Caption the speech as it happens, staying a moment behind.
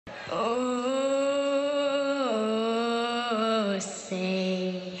Oh,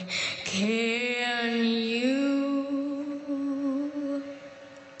 say, can you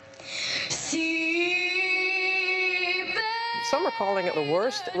see? Some are calling it the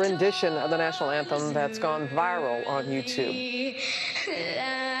worst rendition of the national anthem that's gone viral on YouTube.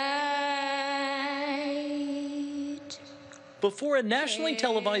 Before a nationally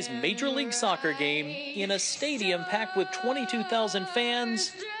televised Major League Soccer game in a stadium packed with 22,000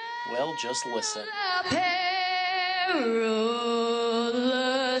 fans, well, just listen.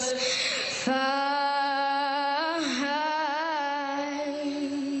 Perilous fight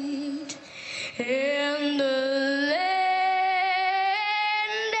in the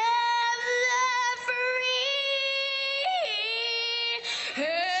land of the free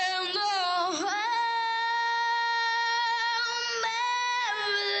and the home of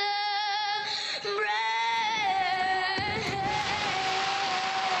the brave.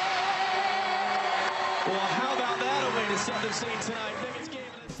 Well, how about that? A way to set the scene tonight. Biggest game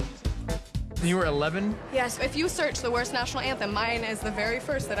of the season. You were 11? Yes, if you search the worst national anthem, mine is the very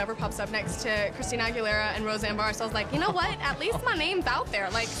first that ever pops up next to Christina Aguilera and Roseanne Barr. So I was like, you know what? At least my name's out there,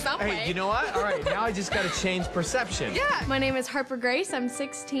 like, some way. Hey, you know what? All right, now I just got to change perception. Yeah. My name is Harper Grace. I'm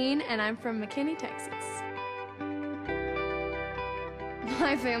 16, and I'm from McKinney, Texas.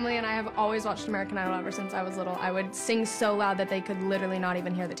 My family and I have always watched American Idol ever since I was little. I would sing so loud that they could literally not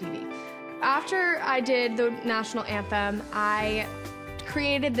even hear the TV. After I did the national anthem, I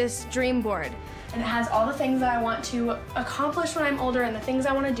created this dream board. And it has all the things that I want to accomplish when I'm older and the things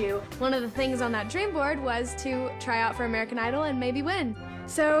I want to do. One of the things on that dream board was to try out for American Idol and maybe win.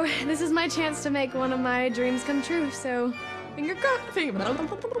 So this is my chance to make one of my dreams come true. So finger crossed.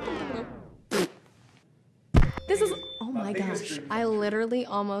 This is, oh my gosh. I literally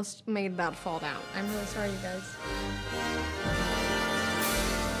almost made that fall down. I'm really sorry, you guys.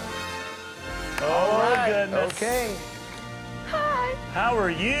 Oh, my goodness. Okay. Hi. How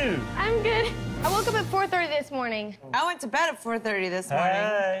are you? I'm good. I woke up at 4:30 this morning. I went to bed at 4:30 this morning.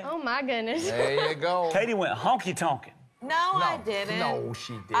 Hey. Oh my goodness. There you go. Katie went honky-tonkin'. No, I didn't. No,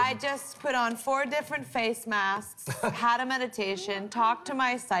 she didn't. I just put on 4 different face masks, had a meditation, talked to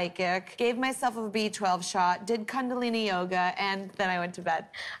my psychic, gave myself a B12 shot, did Kundalini yoga, and then I went to bed.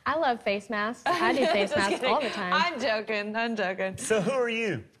 I love face masks. I do face Just masks kidding. all the time. I'm joking. I'm joking. So who are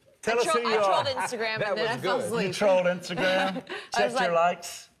you? Tell us who you I are. trolled Instagram and then I fell good. asleep. You trolled Instagram, checked like- your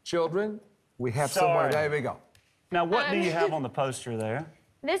likes. Children, we have Sorry. someone. There we go. Now, what do you have on the poster there?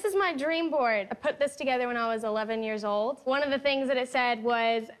 This is my dream board. I put this together when I was 11 years old. One of the things that it said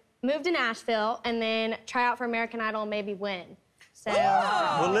was move to Nashville and then try out for American Idol and maybe win. So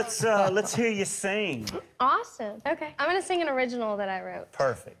Well, let's hear you sing. awesome. Okay, I'm gonna sing an original that I wrote.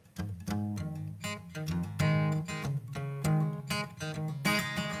 Perfect.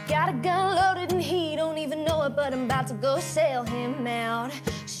 Got a gun loaded and he don't even know it, but I'm about to go sell him out.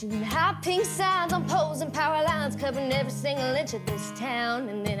 Shooting high pink signs on poles and power lines, covering every single inch of this town.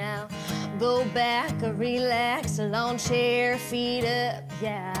 And then I'll go back, relax, a lawn chair, feet up.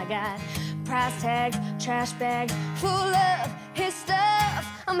 Yeah, I got price tags, trash bags, full of his stuff.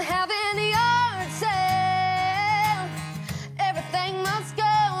 I'm having a yard sale. Everything must go,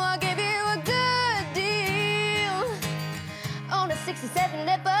 I'll give you a good deal. On a 67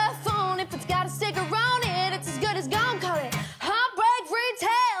 Leopard phone, if it's got a sticker on it, it's as good as gone. Call it Heartbreak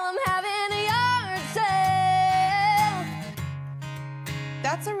Retail. I'm having a yard sale.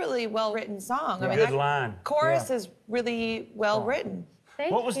 That's a really well-written song. I mean, Good that line. chorus is really well-written.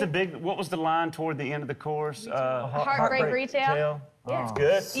 What was the line toward the end of the chorus? Heartbreak Retail? Yeah. It's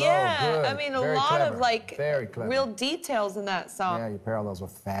good. Yeah, good. I mean, a Very lot clever. of, like, Very clever. real details in that song. Yeah, your parallels were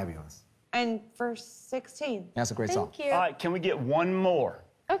fabulous. And verse 16. That's a great song. Thank you. All right, can we get one more?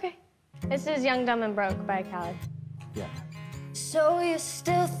 Okay. This is Young, Dumb, and Broke by Khaled. Yeah. So you're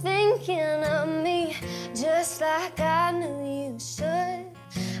still thinking of me, just like I knew you should.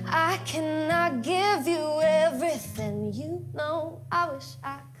 I cannot give you everything, you know I wish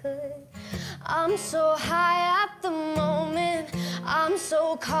I could. I'm so high at the moment, I'm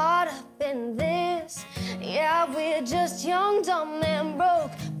so caught up in this. Yeah, we're just young, dumb, and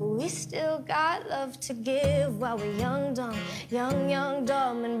broke, but we still got love to give while we're young, dumb, young,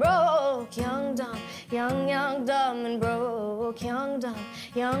 dumb, and broke. Young, dumb, young, dumb, and broke. Young, dumb,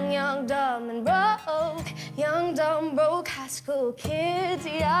 dumb, and broke. Young, dumb, broke high school kids.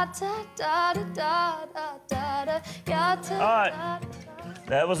 Ya da da da da da da da. Ya da All right. da da.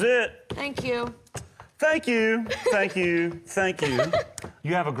 That was it. Thank you. Thank you. Thank you. Thank you.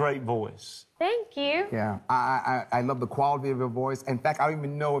 You have a great voice. Thank you. Yeah, I love the quality of your voice. In fact, I don't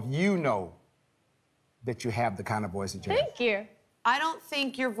even know if you know that you have the kind of voice that you have. Thank you. I don't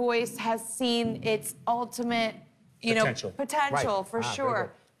think your voice has seen its ultimate, Potential. potential Right. for Very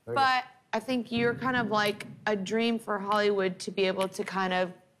sure. good. Very But I think you're kind of like a dream for Hollywood to be able to kind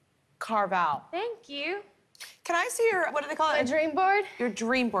of carve out. Thank you. Can I see your, what do they call A it? dream board? Your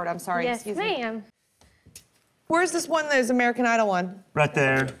dream board, I'm sorry, Yes, excuse me. ma'am. Where's this one, there's American Idol one? Right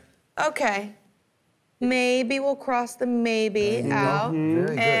there. Okay. Maybe we'll cross the maybe out. Very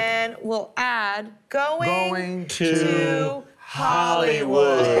good. And we'll add going To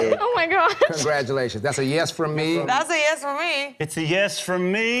Hollywood. Oh my God. Congratulations. That's a yes from me. That's a yes for me. It's a yes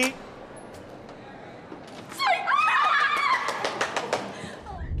from me.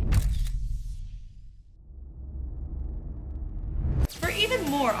 For even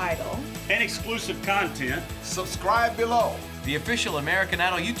more Idol, And exclusive content. Subscribe below. The official American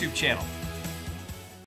Idol YouTube channel.